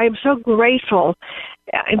so grateful.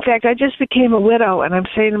 In fact, I just became a widow, and I'm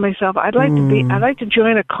saying to myself, I'd like to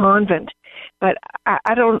join a convent, but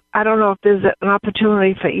I don't know if there's an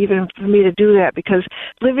opportunity for me to do that, because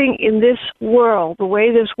living in this world, the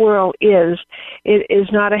way this world is, it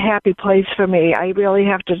is not a happy place for me. I really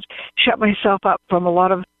have to shut myself up from a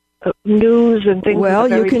lot of news and things. Well,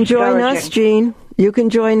 you can join us, Jean. You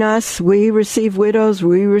can join us. We receive widows.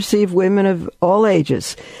 We receive women of all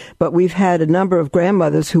ages. But we've had a number of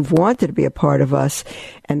grandmothers who've wanted to be a part of us,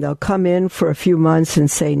 and they'll come in for a few months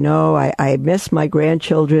and say, no, I miss my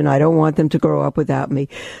grandchildren. I don't want them to grow up without me.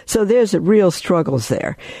 So there's real struggles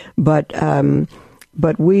there. But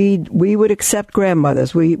we would accept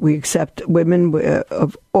grandmothers. We accept women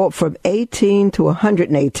from 18 to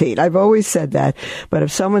 118. I've always said that. But if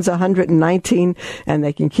someone's 119 and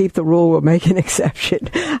they can keep the rule, we'll make an exception.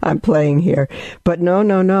 I'm playing here. But no.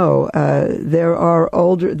 There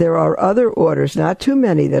are other orders, not too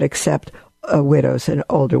many, that accept widows and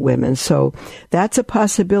older women. So that's a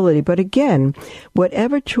possibility. But again,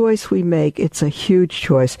 whatever choice we make, it's a huge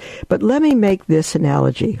choice. But let me make this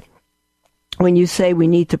analogy. When you say we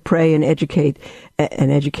need to pray and educate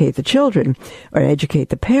the children or educate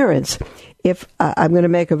the parents, if I'm going to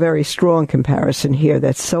make a very strong comparison here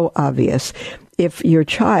that's so obvious. If your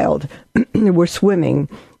child were swimming,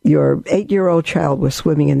 your 8-year-old child was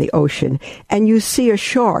swimming in the ocean, and you see a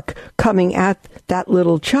shark coming at that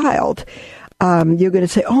little child, you're going to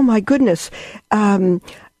say, oh my goodness,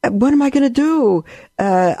 what am I going to do?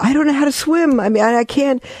 I don't know how to swim. I mean, I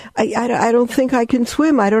can't, I don't think I can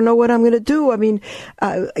swim. I don't know what I'm going to do. I mean,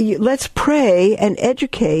 let's pray and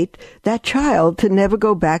educate that child to never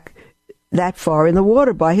go back that far in the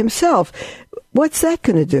water by himself. What's that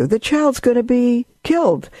going to do? The child's going to be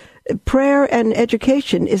killed. Prayer and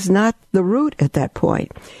education is not the route at that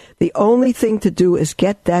point. The only thing to do is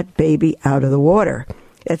get that baby out of the water.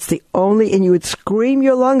 It's the only, and you would scream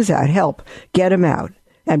your lungs out, help, get him out.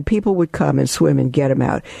 And people would come and swim and get him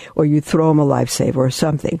out. Or you'd throw him a lifesaver or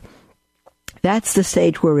something. That's the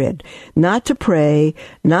stage we're in. Not to pray,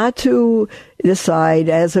 not to decide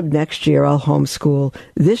as of next year I'll homeschool.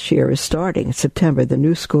 This year is starting, September, the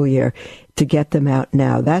new school year, to get them out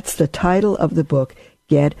now. That's the title of the book,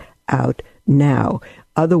 Get Out Now.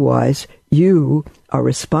 Otherwise, you are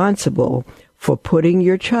responsible for putting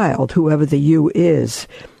your child, whoever the you is,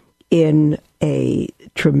 in a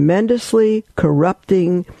tremendously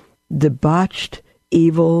corrupting, debauched,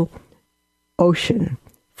 evil ocean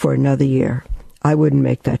for another year. I wouldn't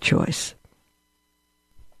make that choice.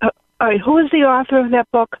 All right, who is the author of that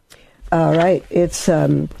book? All right, it's,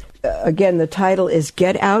 again, the title is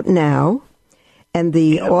Get Out Now, and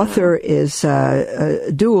the author is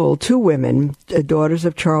dual, two women, daughters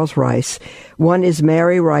of Charles Rice. One is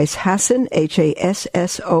Mary Rice Hasson,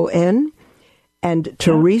 Hasson, and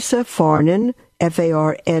Teresa Farnan,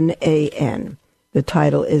 Farnan. The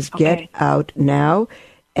title is Get Out Now.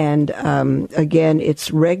 And again, it's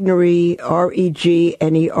Regnery,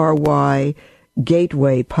 Regnery,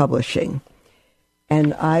 Gateway Publishing.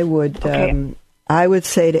 And I would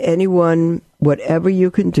say to anyone, whatever you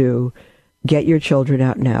can do, get your children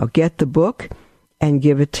out now. Get the book and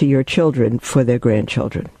give it to your children for their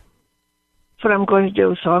grandchildren. That's what I'm going to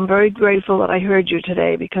do. So I'm very grateful that I heard you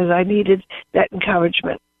today because I needed that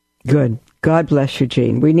encouragement. Good. God bless you,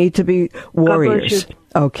 Jean. We need to be warriors. God bless you.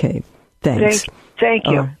 Okay. Thanks. Thank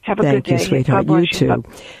you. Have a good day. Thank you, sweetheart. God You bless you. too.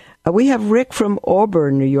 We have Rick from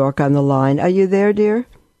Auburn, New York, on the line. Are you there, dear?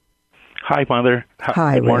 Hi, Mother.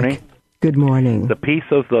 Hi, Good morning. Rick. Good morning. The peace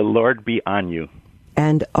of the Lord be on you.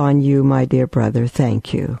 And on you, my dear brother.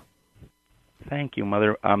 Thank you. Thank you,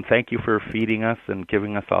 Mother. Thank you for feeding us and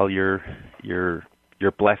giving us all your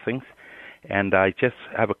blessings. And I just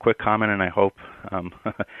have a quick comment, and I hope,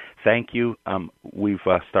 thank you. We've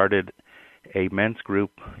started a men's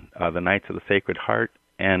group, the Knights of the Sacred Heart,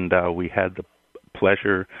 and we had the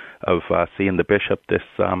pleasure of seeing the bishop this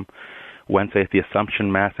Wednesday at the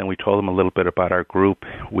Assumption Mass, and we told him a little bit about our group.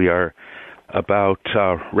 We are about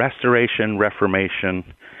restoration, reformation,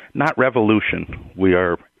 not revolution. We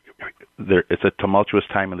are there. It's a tumultuous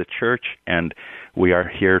time in the church, and we are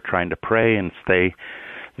here trying to pray and stay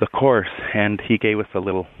the course. And he gave us a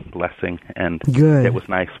little blessing, and Good. It was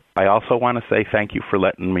nice. I also want to say thank you for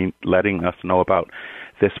letting us know about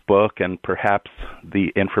this book, and perhaps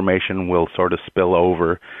the information will sort of spill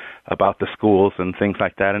over about the schools and things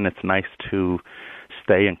like that. And it's nice to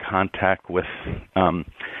stay in contact with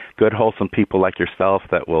good, wholesome people like yourself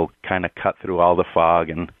that will kind of cut through all the fog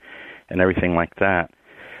and everything like that.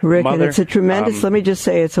 Rick, Mother, and it's a tremendous, let me just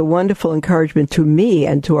say, it's a wonderful encouragement to me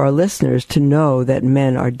and to our listeners to know that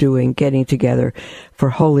men are getting together for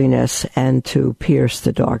holiness and to pierce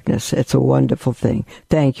the darkness. It's a wonderful thing.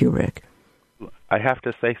 Thank you, Rick. I have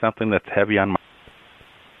to say something that's heavy on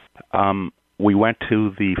my... we went to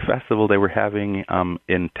the festival they were having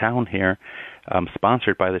in town here,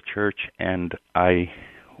 sponsored by the church, and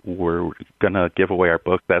we're going to give away our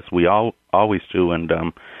book, as we always do, and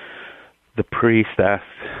the priest asked,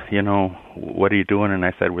 what are you doing? And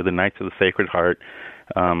I said, we're the Knights of the Sacred Heart.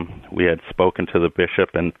 We had spoken to the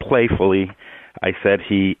bishop, and playfully I said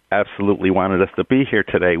he absolutely wanted us to be here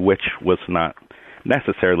today, which was not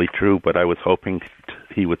necessarily true, but I was hoping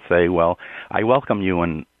he would say, well, I welcome you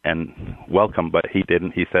and welcome, but he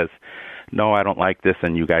didn't. He says, no, I don't like this,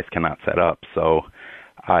 and you guys cannot set up. So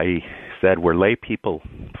I said, we're lay people,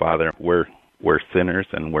 Father. We're sinners,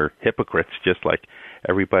 and we're hypocrites just like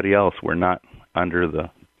everybody else. We're not under the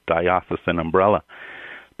diocesan umbrella.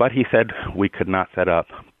 But he said we could not set up.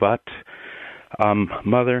 But,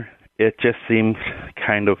 Mother, it just seems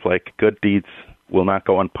kind of like good deeds will not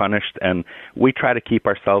go unpunished, and we try to keep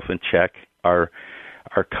ourselves in check. Our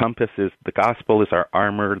compass is, the gospel is our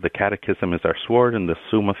armor, the catechism is our sword, and the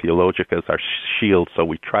Summa Theologica is our shield, so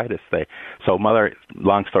we try to stay. So, Mother,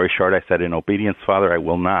 long story short, I said, in obedience, Father, I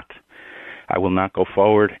will not go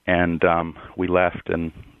forward, and we left,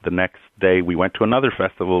 and the next day we went to another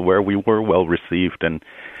festival where we were well received, and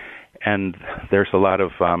there's a lot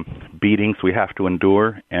of beatings we have to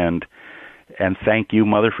endure, and thank you,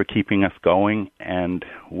 Mother, for keeping us going, and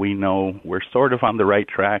we know we're sort of on the right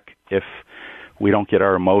track if we don't get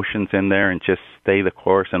our emotions in there and just stay the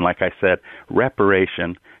course. And like I said,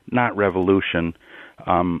 reparation, not revolution,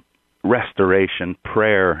 restoration,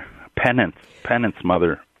 prayer, penance,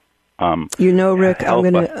 Mother. Rick,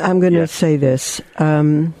 I'm gonna say this.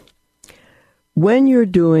 When you're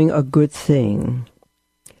doing a good thing,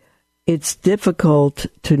 it's difficult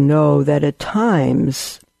to know that at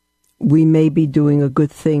times we may be doing a good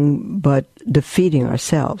thing but defeating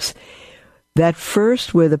ourselves. That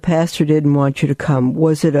first where the pastor didn't want you to come,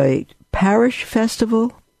 was it a parish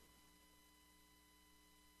festival?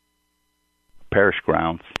 Parish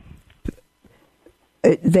grounds.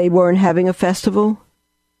 They weren't having a festival?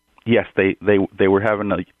 Yes, they were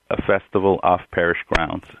having a festival off parish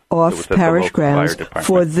grounds. Off parish grounds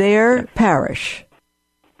for their parish?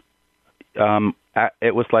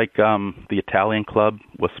 It was like the Italian club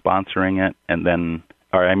was sponsoring it,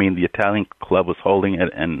 the Italian club was holding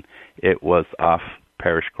it, and it was off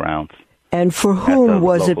parish grounds. And for whom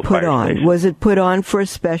was it put on? Was it put on for a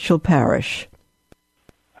special parish?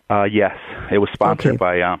 Yes, it was sponsored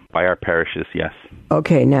by our parishes. Yes.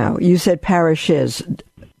 Okay. Now you said parishes,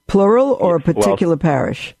 plural or a particular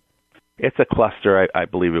parish? It's a cluster. I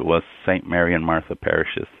believe it was St. Mary and Martha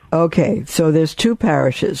parishes. Okay, so there's 2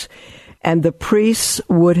 parishes, and the priests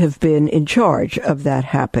would have been in charge of that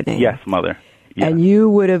happening. Yes, Mother. Yes. And you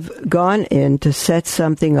would have gone in to set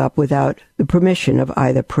something up without the permission of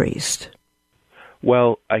either priest.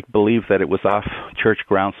 Well, I believe that it was off church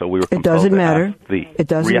ground, so we were compelled It doesn't matter. It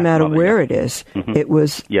doesn't matter where it is. Mm-hmm. It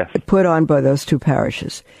was put on by those 2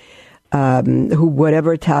 parishes.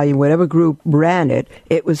 Whatever Italian, whatever group ran it,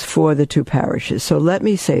 it was for the 2 parishes. So let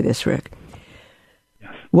me say this, Rick.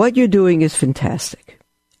 Yes. What you're doing is fantastic.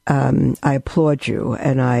 I applaud you,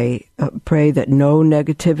 and I pray that no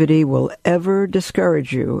negativity will ever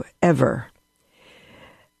discourage you, ever.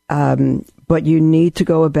 But you need to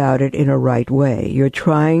go about it in a right way. You're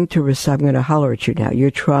trying to, I'm going to holler at you now,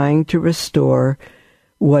 you're trying to restore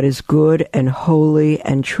what is good and holy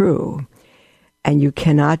and true. And you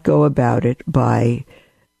cannot go about it by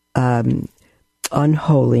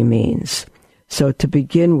unholy means. So to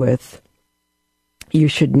begin with, you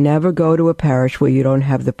should never go to a parish where you don't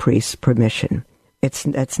have the priest's permission.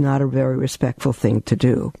 That's not a very respectful thing to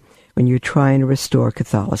do when you're trying to restore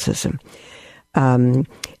Catholicism. And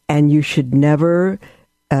you should never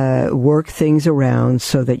work things around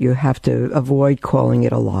so that you have to avoid calling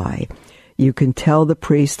it a lie. You can tell the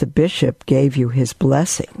priest the bishop gave you his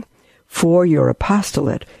blessing for your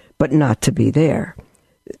apostolate, but not to be there.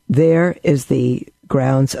 There is the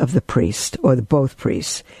grounds of the priest, or both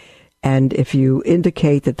priests. And if you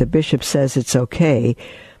indicate that the bishop says it's okay,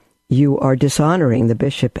 you are dishonoring the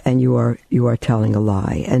bishop, and you are telling a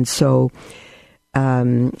lie. And so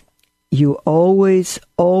you always,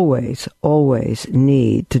 always, always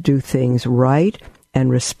need to do things right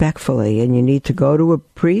and respectfully. And you need to go to a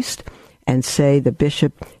priest and say, the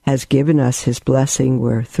bishop has given us his blessing.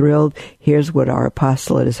 We're thrilled. Here's what our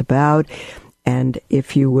apostolate is about. And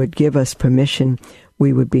if you would give us permission,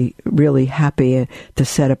 we would be really happy to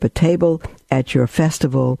set up a table at your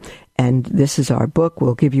festival. And this is our book.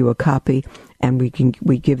 We'll give you a copy, and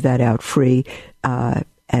we give that out free.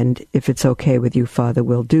 And if it's okay with you, Father,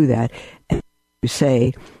 we'll do that. And you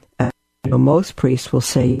say, most priests will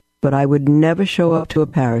say, but I would never show up to a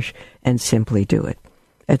parish and simply do it.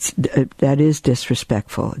 That is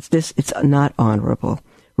disrespectful. It's not honorable,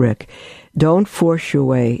 Rick. Don't force your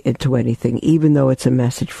way into anything, even though it's a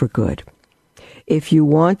message for good. If you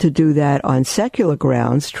want to do that on secular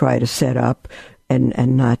grounds, try to set up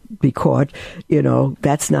and not be caught,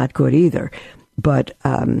 that's not good either. But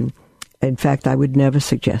in fact, I would never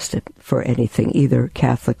suggest it for anything, either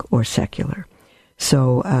Catholic or secular.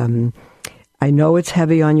 So I know it's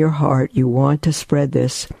heavy on your heart. You want to spread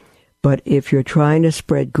this. But if you're trying to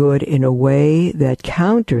spread good in a way that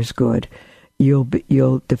counters good,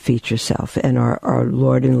 you'll defeat yourself, and our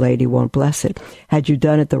Lord and Lady won't bless it. Had you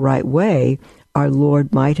done it the right way, our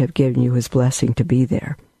Lord might have given you his blessing to be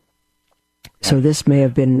there. So this may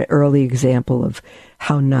have been an early example of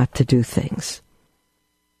how not to do things.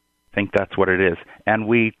 I think that's what it is. And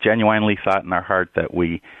we genuinely thought in our heart that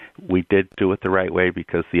we did do it the right way,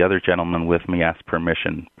 because the other gentleman with me asked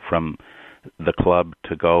permission from the club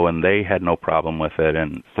to go, and they had no problem with it.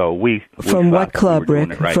 And so we From what club,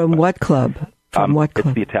 Rick? From what club? From what club?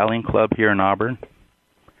 It's the Italian club here in Auburn.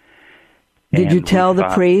 Did you tell the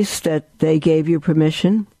priest that they gave you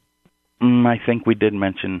permission? I think we did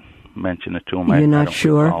mention it to him. You're not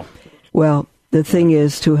sure? Recall. Well, the thing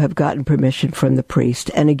is to have gotten permission from the priest.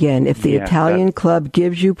 And again, if the Italian club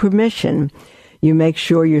gives you permission, you make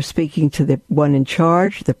sure you're speaking to the one in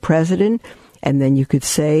charge, the president, and then you could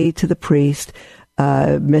say to the priest,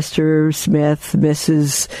 Mr. Smith,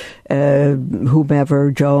 Mrs.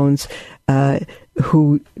 Whomever, Jones,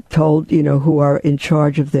 who told, who are in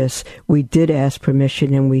charge of this, we did ask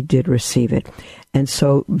permission and we did receive it. And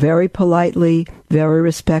so very politely, very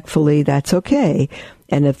respectfully, that's okay.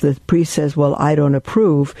 And if the priest says, well, I don't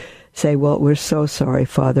approve, say, well, we're so sorry,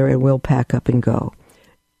 Father, and we'll pack up and go.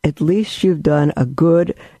 At least you've done a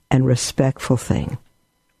good and respectful thing.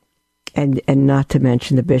 And not to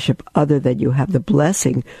mention the bishop, other than you have the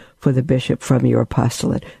blessing for the bishop from your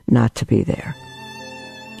apostolate not to be there.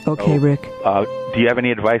 Okay, Rick? Do you have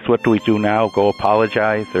any advice? What do we do now? Go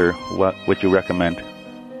apologize, or what would you recommend?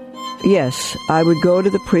 Yes, I would go to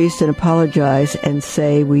the priest and apologize and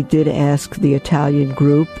say we did ask the Italian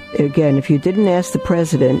group. Again, if you didn't ask the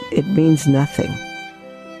president, it means nothing.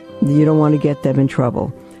 You don't want to get them in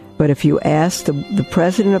trouble. But if you ask the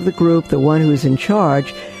president of the group, the one who's in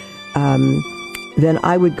charge, then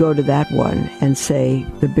I would go to that one and say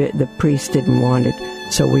the priest didn't want it,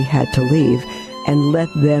 so we had to leave. and let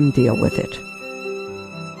them deal with it.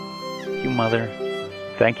 Thank you, Mother.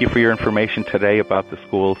 Thank you for your information today about the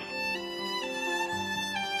schools.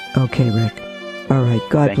 Okay, Rick. All right.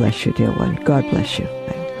 God bless you, dear one. God bless you.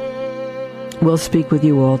 We'll speak with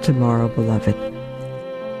you all tomorrow, beloved.